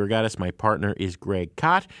Jim DeRogatis. My partner is Greg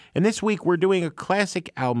Kot. And this week we're doing a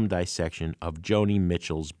classic album dissection of Joni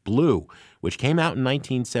Mitchell's Blue, which came out in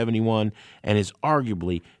 1971 and is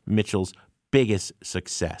arguably Mitchell's biggest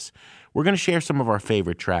success. We're going to share some of our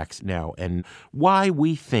favorite tracks now and why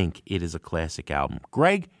we think it is a classic album.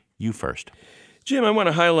 Greg, you first. Jim, I want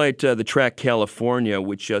to highlight the track California,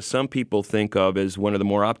 which some people think of as one of the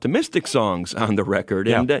more optimistic songs on the record.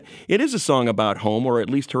 Yeah. And it is a song about home, or at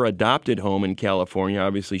least her adopted home in California.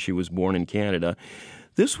 Obviously, she was born in Canada.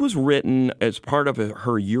 This was written as part of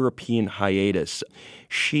her European hiatus.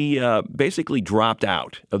 She basically dropped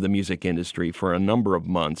out of the music industry for a number of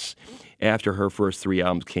months after her first 3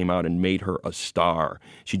 albums came out and made her a star.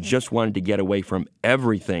 She just wanted to get away from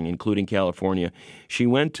everything, including California. She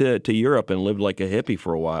went to Europe and lived like a hippie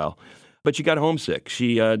for a while. But she got homesick.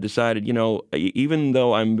 She decided, even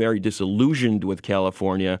though I'm very disillusioned with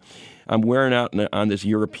California, I'm wearing out on this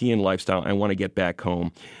European lifestyle. I want to get back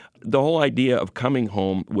home. The whole idea of coming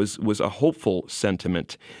home was a hopeful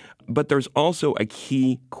sentiment. But there's also a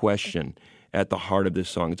key question at the heart of this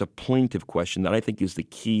song. It's a plaintive question that I think is the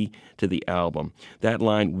key to the album. That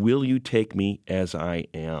line, "Will you take me as I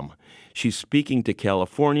am?" She's speaking to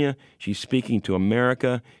California. She's speaking to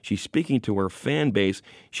America. She's speaking to her fan base.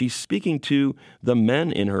 She's speaking to the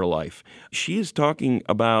men in her life. She is talking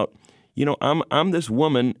about, I'm this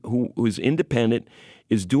woman who is independent,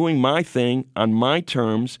 is doing my thing on my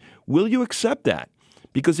terms. Will you accept that?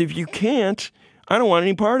 Because if you can't, I don't want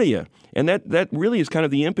any part of you. And that really is kind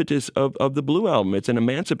of the impetus of the Blue Album. It's an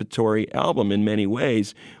emancipatory album in many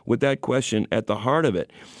ways with that question at the heart of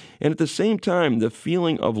it. And at the same time, the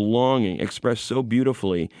feeling of longing expressed so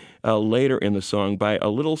beautifully later in the song by a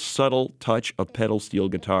little subtle touch of pedal steel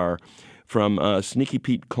guitar from Sneaky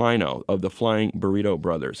Pete Kleino of the Flying Burrito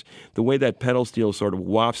Brothers. The way that pedal steel sort of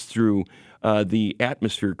wafts through the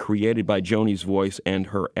atmosphere created by Joni's voice and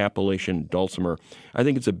her Appalachian dulcimer. I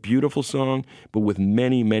think it's a beautiful song, but with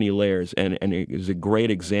many, many layers, and it is a great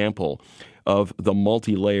example of the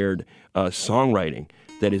multi-layered songwriting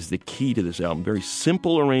that is the key to this album. Very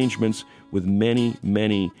simple arrangements with many,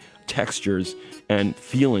 many textures and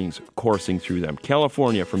feelings coursing through them.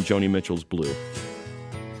 California from Joni Mitchell's Blue.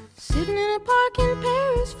 Sitting in a park in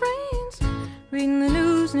Paris, France, reading the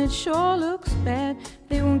news and it sure looks bad.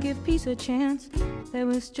 They won't give peace a chance. That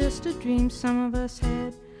was just a dream some of us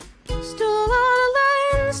had. Still a lot of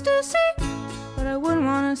lands to see, but I wouldn't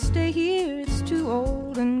want to stay here. It's too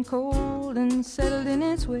old and cold and settled in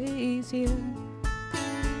its ways here.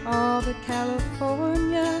 Oh, but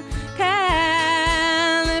California,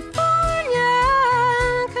 coming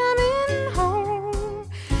home.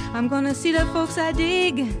 I'm gonna see the folks I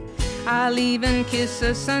dig. I'll even kiss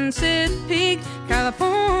a sunset pig.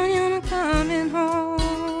 California, I'm coming home.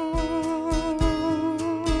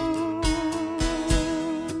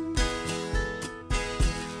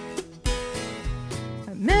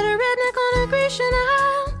 I met a redneck on a Grecian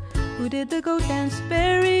Isle who did the goat dance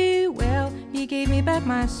very well. He gave me back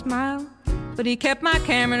my smile, but he kept my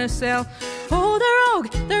camera in a cell. Oh, the rogue,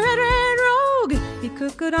 the red rogue. He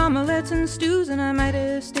cooked good omelets and stews, and I might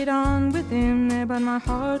have stayed on with him there, but my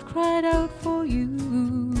heart cried out for you,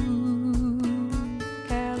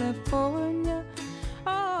 California.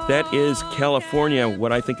 Oh, That is California,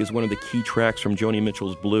 what I think is one of the key tracks from Joni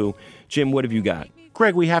Mitchell's Blue. Jim, what have you got?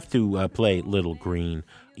 Greg, we have to play Little Green.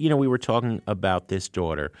 You know, we were talking about this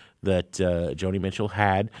daughter that Joni Mitchell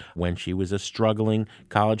had when she was a struggling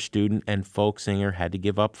college student and folk singer, had to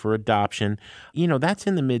give up for adoption. You know, that's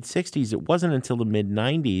in the mid-'60s. It wasn't until the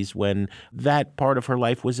mid-'90s when that part of her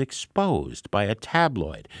life was exposed by a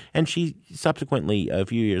tabloid. And she subsequently, a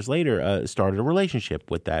few years later, started a relationship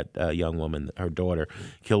with that young woman, her daughter,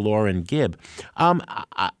 Kilauren Gibb.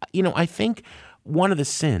 I think one of the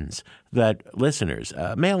sins that listeners,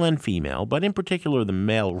 male and female, but in particular the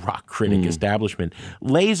male rock critic establishment,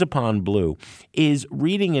 lays upon Blue is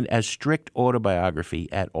reading it as strict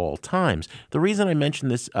autobiography at all times. The reason I mention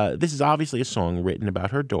this, this is obviously a song written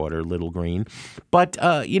about her daughter, Little Green, but,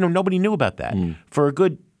 nobody knew about that for a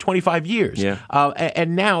good 25 years. Yeah.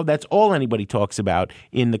 And now that's all anybody talks about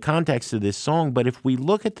in the context of this song. But if we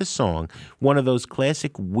look at the song, one of those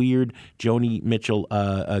classic weird Joni Mitchell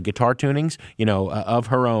guitar tunings, of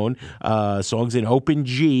her own, songs in open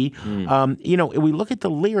G, we look at the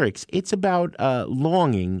lyrics, it's about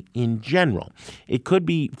longing in general. It could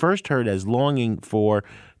be first heard as longing for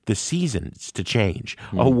the seasons to change,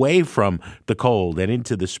 away from the cold and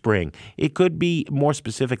into the spring. It could be, more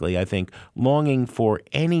specifically, I think, longing for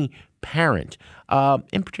any parent,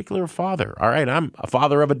 in particular a father. All right, I'm a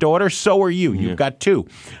father of a daughter, so are you. You've got two.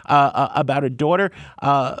 About a daughter,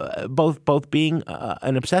 both being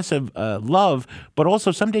an obsessive love, but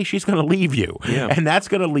also someday she's going to leave you, and that's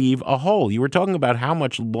going to leave a hole. You were talking about how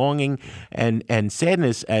much longing and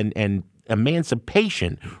sadness and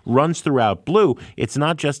emancipation runs throughout Blue. It's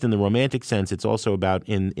not just in the romantic sense, it's also about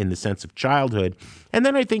in the sense of childhood. And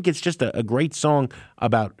then I think it's just a great song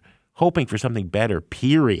about hoping for something better,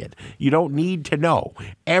 period. You don't need to know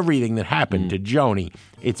everything that happened to Joni.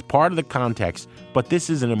 It's part of the context, but this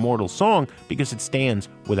is an immortal song because it stands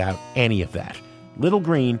without any of that. Little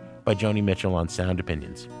Green by Joni Mitchell on Sound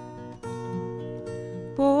Opinions.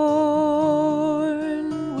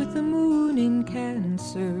 Born with the moon in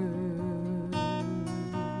Cancer,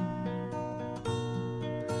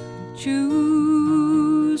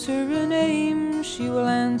 choose her a name she will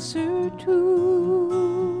answer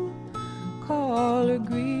to. Call her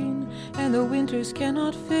green, and the winters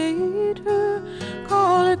cannot fade her.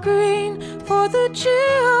 Call her green for the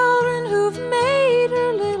children who've made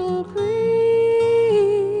her little green.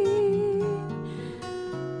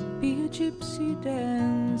 Be a gypsy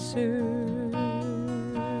dancer.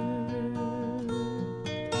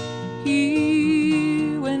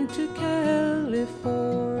 He went to California,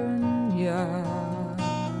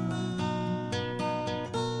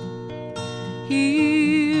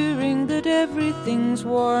 hearing that everything's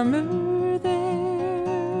warmer there.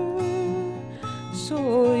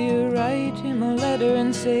 So you write him a letter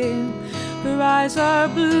and say, her eyes are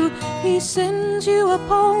blue. He sends you a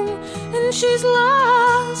poem and she's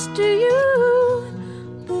lost to you.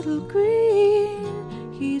 little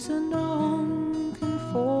green, he's a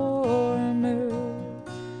nonconformer,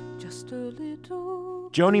 just a little.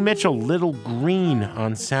 Joni Mitchell, Little Green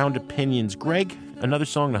on Sound Opinions. Greg, another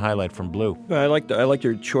song to highlight from Blue. I like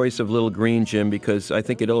your choice of Little Green, Jim, because I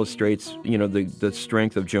think it illustrates, the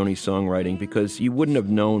strength of Joni's songwriting, because you wouldn't have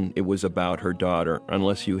known it was about her daughter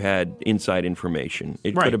unless you had inside information.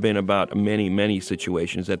 It Right. could have been about many, many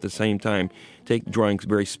situations. At the same time, drawing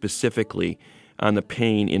very specifically on the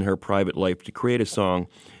pain in her private life to create a song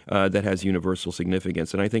that has universal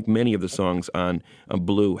significance. And I think many of the songs on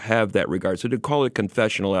Blue have that regard. So to call it a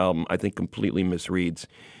confessional album, I think completely misreads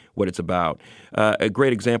what it's about. A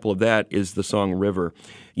great example of that is the song River.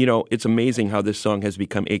 It's amazing how this song has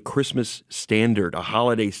become a Christmas standard, a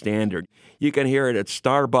holiday standard. You can hear it at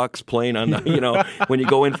Starbucks playing on the, when you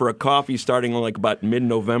go in for a coffee starting on like about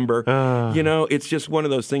mid-November. It's just one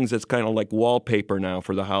of those things that's kind of like wallpaper now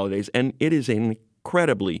for the holidays. And it is an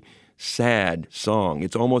incredibly sad song.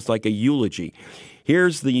 It's almost like a eulogy.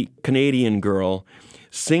 Here's the Canadian girl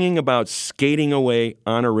singing about skating away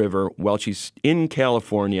on a river while she's in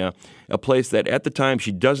California, a place that at the time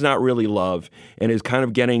she does not really love and is kind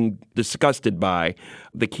of getting disgusted by.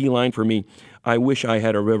 The key line for me, I wish I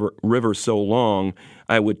had a river so long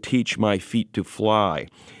I would teach my feet to fly.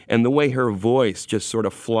 And the way her voice just sort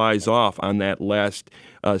of flies off on that last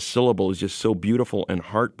syllable is just so beautiful and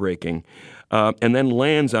heartbreaking. And then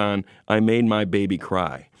lands on, I made my baby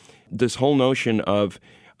cry. This whole notion of,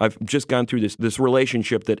 I've just gone through this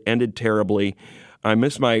relationship that ended terribly. I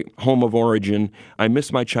miss my home of origin. I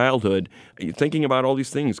miss my childhood. Thinking about all these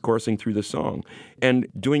things coursing through the song and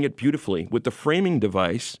doing it beautifully with the framing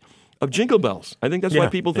device of Jingle Bells. I think that's why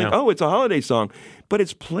people think, oh, it's a holiday song. But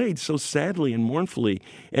it's played so sadly and mournfully.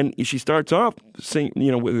 And she starts off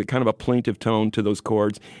with kind of a plaintive tone to those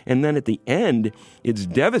chords. And then at the end, it's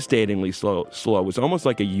devastatingly slow. It's almost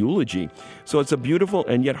like a eulogy. So it's a beautiful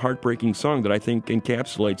and yet heartbreaking song that I think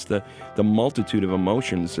encapsulates the multitude of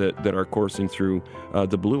emotions that are coursing through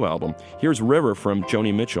the Blue album. Here's River from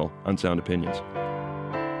Joni Mitchell on Sound Opinions.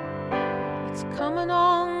 It's coming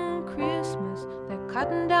on Christmas, they're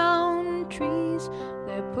cutting down trees,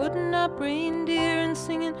 they're putting up reindeer and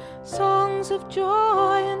singing songs of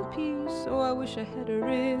joy and peace. Oh, I wish I had a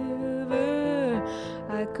river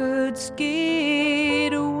I could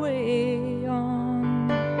skate away on.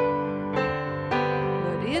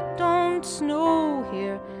 But it don't snow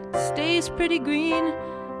here, it stays pretty green.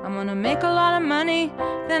 I'm gonna make a lot of money,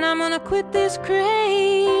 then I'm gonna quit this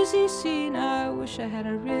crazy scene. I wish I had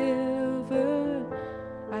a river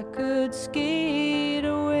I could skate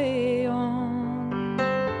away on.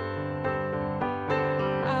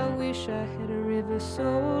 I wish I had a river so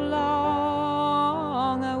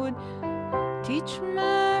long I would teach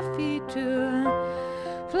my feet to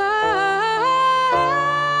fly.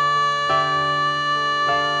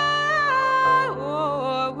 Oh,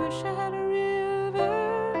 I wish I had a river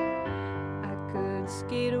I could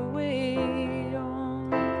skate away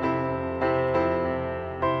on.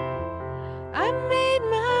 I made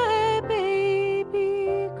my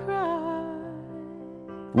baby cry.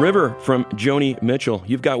 River from Joni Mitchell.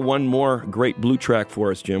 You've got one more great Blue track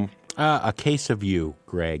for us, Jim. A Case of You,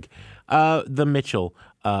 Greg. The Mitchell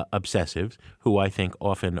obsessives, who I think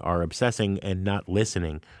often are obsessing and not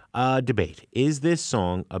listening, debate. Is this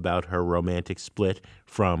song about her romantic split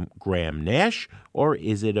from Graham Nash, or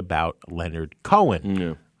is it about Leonard Cohen?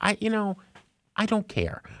 No. I don't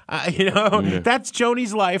care. That's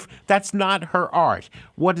Joni's life. That's not her art.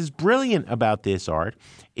 What is brilliant about this art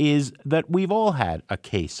is that we've all had a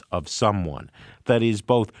case of someone that is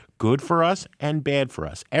both good for us and bad for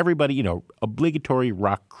us. Everybody, obligatory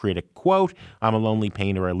rock critic quote, I'm a lonely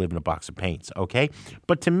painter, I live in a box of paints, okay?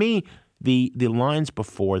 But to me, the lines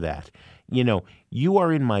before that, you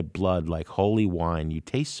are in my blood like holy wine. You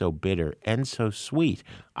taste so bitter and so sweet.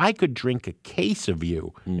 I could drink a case of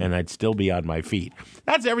you and I'd still be on my feet.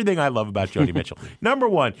 That's everything I love about Joni Mitchell. Number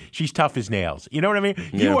one, she's tough as nails. You know what I mean?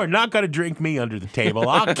 Yeah. You are not going to drink me under the table.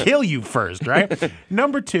 I'll kill you first, right?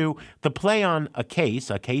 Number two, the play on a case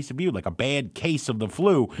of you, like a bad case of the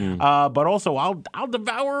flu. But also, I'll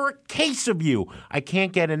devour a case of you. I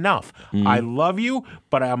can't get enough. I love you,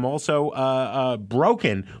 but I'm also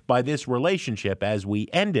broken by this relationship as we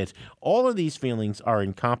end it. All of these feelings are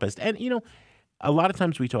encompassed. And, a lot of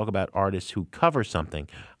times we talk about artists who cover something.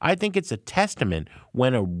 I think it's a testament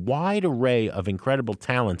when a wide array of incredible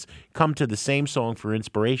talents come to the same song for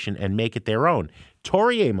inspiration and make it their own.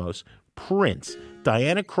 Tori Amos, Prince,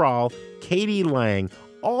 Diana Krall, Katie Lang,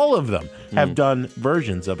 all of them have done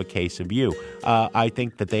versions of A Case of You. I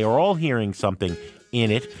think that they are all hearing something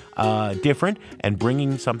in it, different, and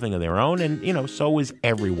bringing something of their own. And, so is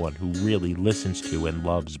everyone who really listens to and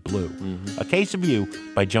loves Blue. A Case of You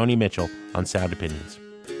by Joni Mitchell on Sound Opinions.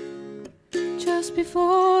 Just before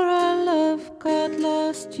our love got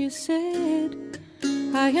lost, you said,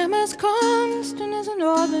 I am as constant as a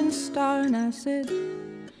northern star. And I said,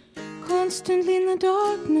 constantly in the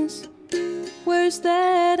darkness, where's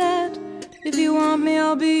that at? If you want me,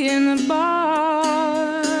 I'll be in the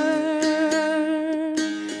bar.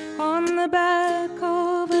 On the back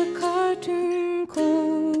of a cartoon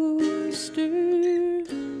coaster,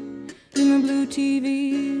 in the blue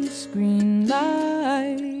TV screen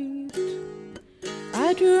light,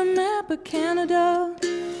 I drew a map of Canada.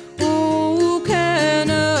 Oh,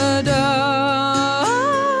 Canada,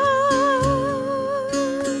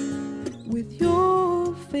 with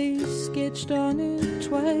your face sketched on it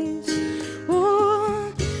twice.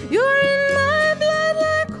 Oh, you're in my blood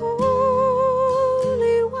like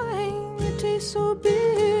holy wine. It tastes so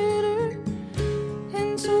bitter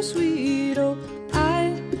and so sweet. Oh,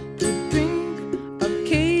 I could drink a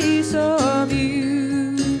case of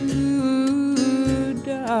you,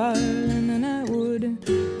 darling, and I would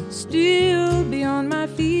still be on my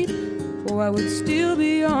feet. Oh, I would still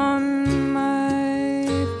be on my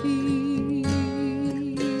feet.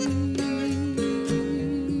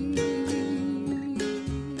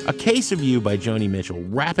 A Case of You by Joni Mitchell,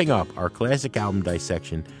 wrapping up our classic album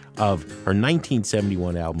dissection of her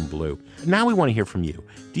 1971 album Blue. Now we want to hear from you.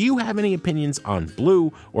 Do you have any opinions on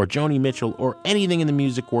Blue or Joni Mitchell or anything in the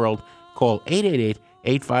music world? Call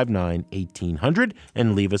 888-859-1800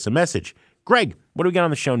 and leave us a message. Greg, what do we got on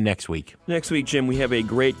the show next week? Next week, Jim, we have a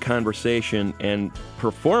great conversation and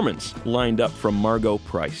performance lined up from Margot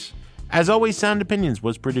Price. As always, Sound Opinions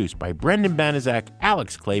was produced by Brendan Banaszak,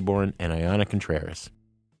 Alex Claiborne, and Ayana Contreras.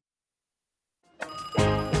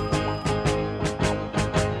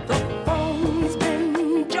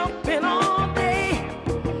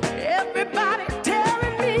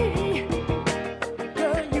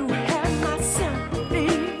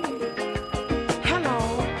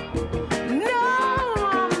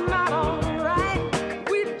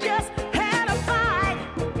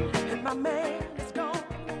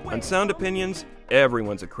 On Sound Opinions,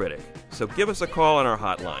 everyone's a critic. So give us a call on our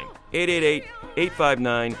hotline,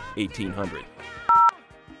 888-859-1800.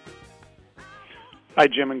 Hi,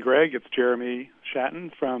 Jim and Greg. It's Jeremy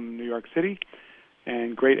Shatton from New York City.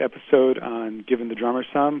 And great episode on Giving the Drummer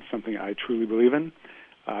Some, something I truly believe in.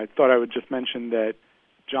 I thought I would just mention that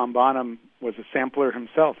John Bonham was a sampler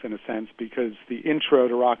himself, in a sense, because the intro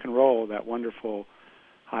to rock and roll, that wonderful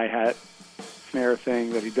hi-hat snare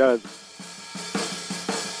thing that he does,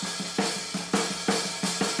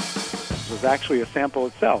 was actually a sample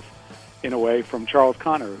itself, in a way, from Charles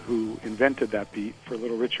Connor, who invented that beat for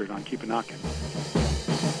Little Richard on Keep a Knockin'.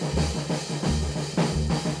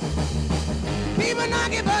 Keep a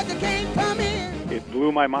knockin', but you can't come in. It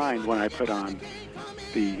blew my mind when I put on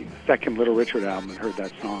the second Little Richard album and heard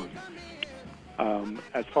that song.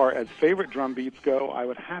 As far as favorite drum beats go, I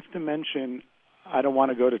would have to mention I Don't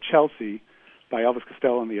Want to Go to Chelsea by Elvis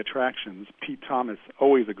Costello and the Attractions. Pete Thomas,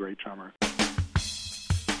 always a great drummer.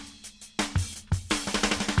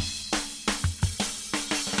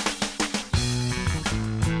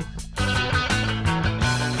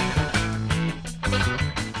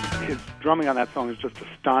 His drumming on that song is just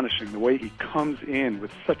astonishing. The way he comes in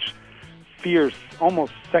with such fierce,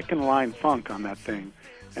 almost second-line funk on that thing.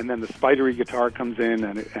 And then the spidery guitar comes in,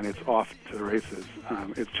 and it's off to the races.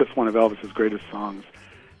 It's just one of Elvis's greatest songs.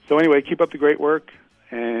 So anyway, keep up the great work,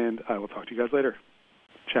 and I will talk to you guys later.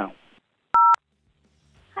 Ciao.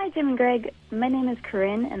 Hi, Jim and Greg. My name is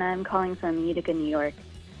Corinne, and I'm calling from Utica, New York.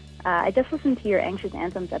 I just listened to your Anxious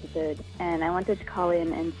Anthems episode, and I wanted to call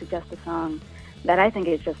in and suggest a song that I think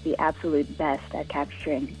is just the absolute best at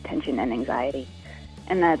capturing tension and anxiety,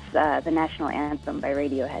 and that's the National Anthem by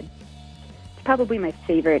Radiohead. It's probably my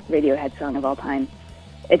favorite Radiohead song of all time.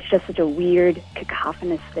 It's just such a weird,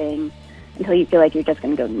 cacophonous thing until you feel like you're just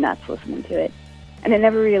going to go nuts listening to it. And it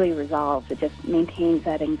never really resolves. It just maintains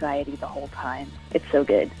that anxiety the whole time. It's so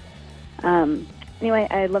good. Anyway,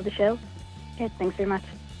 I love the show. Okay, thanks very much.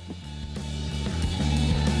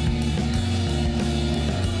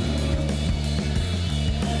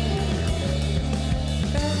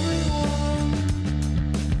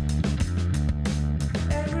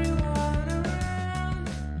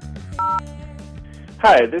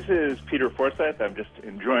 Hi, this is Peter Forsyth. I'm just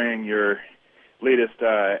enjoying your latest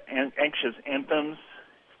Anxious Anthems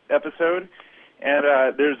episode. And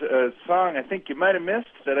there's a song I think you might have missed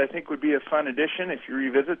that I think would be a fun addition if you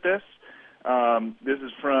revisit this. This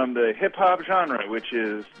is from the hip-hop genre, which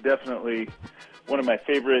is definitely one of my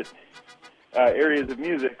favorite areas of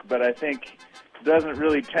music, but I think doesn't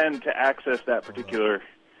really tend to access that particular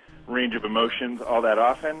range of emotions all that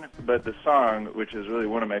often. But the song, which is really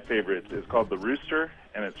one of my favorites, is called The Rooster,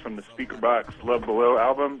 and it's from the Speakerbox Love Below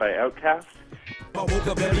album by Outkast. I woke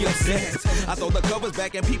up very upset. I throw the covers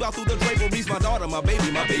back and peep out through the draperies. My daughter, my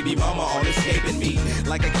baby mama, all escaping me.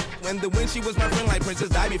 Like when she was my friend, like Princess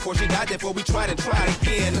died before she died. Therefore we tried and tried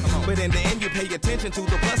again. But in the end, you pay attention to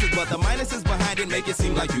the pluses, but the minuses behind it make it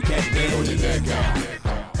seem like you can't win.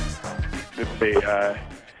 It's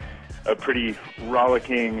a pretty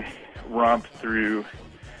rollicking romp through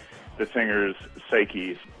the singer's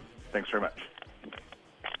psyche. Thanks very much.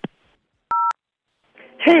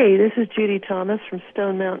 Hey, this is Judy Thomas from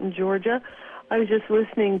Stone Mountain, Georgia. I was just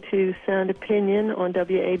listening to Sound Opinion on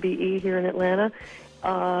WABE here in Atlanta,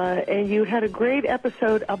 and you had a great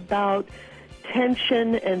episode about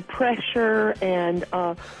tension and pressure and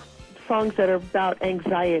songs that are about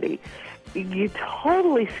anxiety. You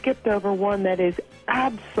totally skipped over one that is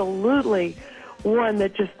absolutely one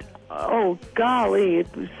that just, oh golly,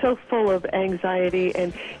 it was so full of anxiety,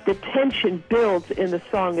 and the tension builds in the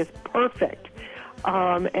song is perfect.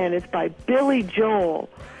 And it's by Billy Joel.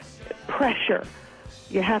 Pressure.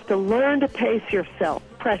 You have to learn to pace yourself.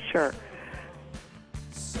 Pressure.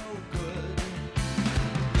 So good.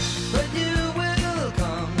 But you will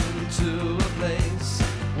come to a place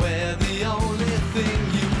where the only thing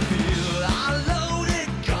you feel are loaded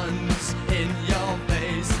guns in your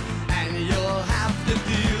face, and you'll have to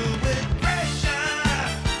deal with pressure.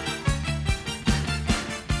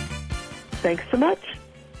 Thanks so much.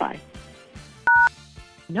 Bye.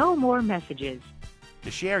 No more messages. To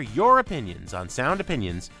share your opinions on Sound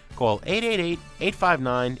Opinions, call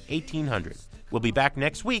 888-859-1800. We'll be back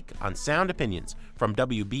next week on Sound Opinions from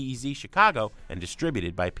WBEZ Chicago and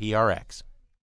distributed by PRX.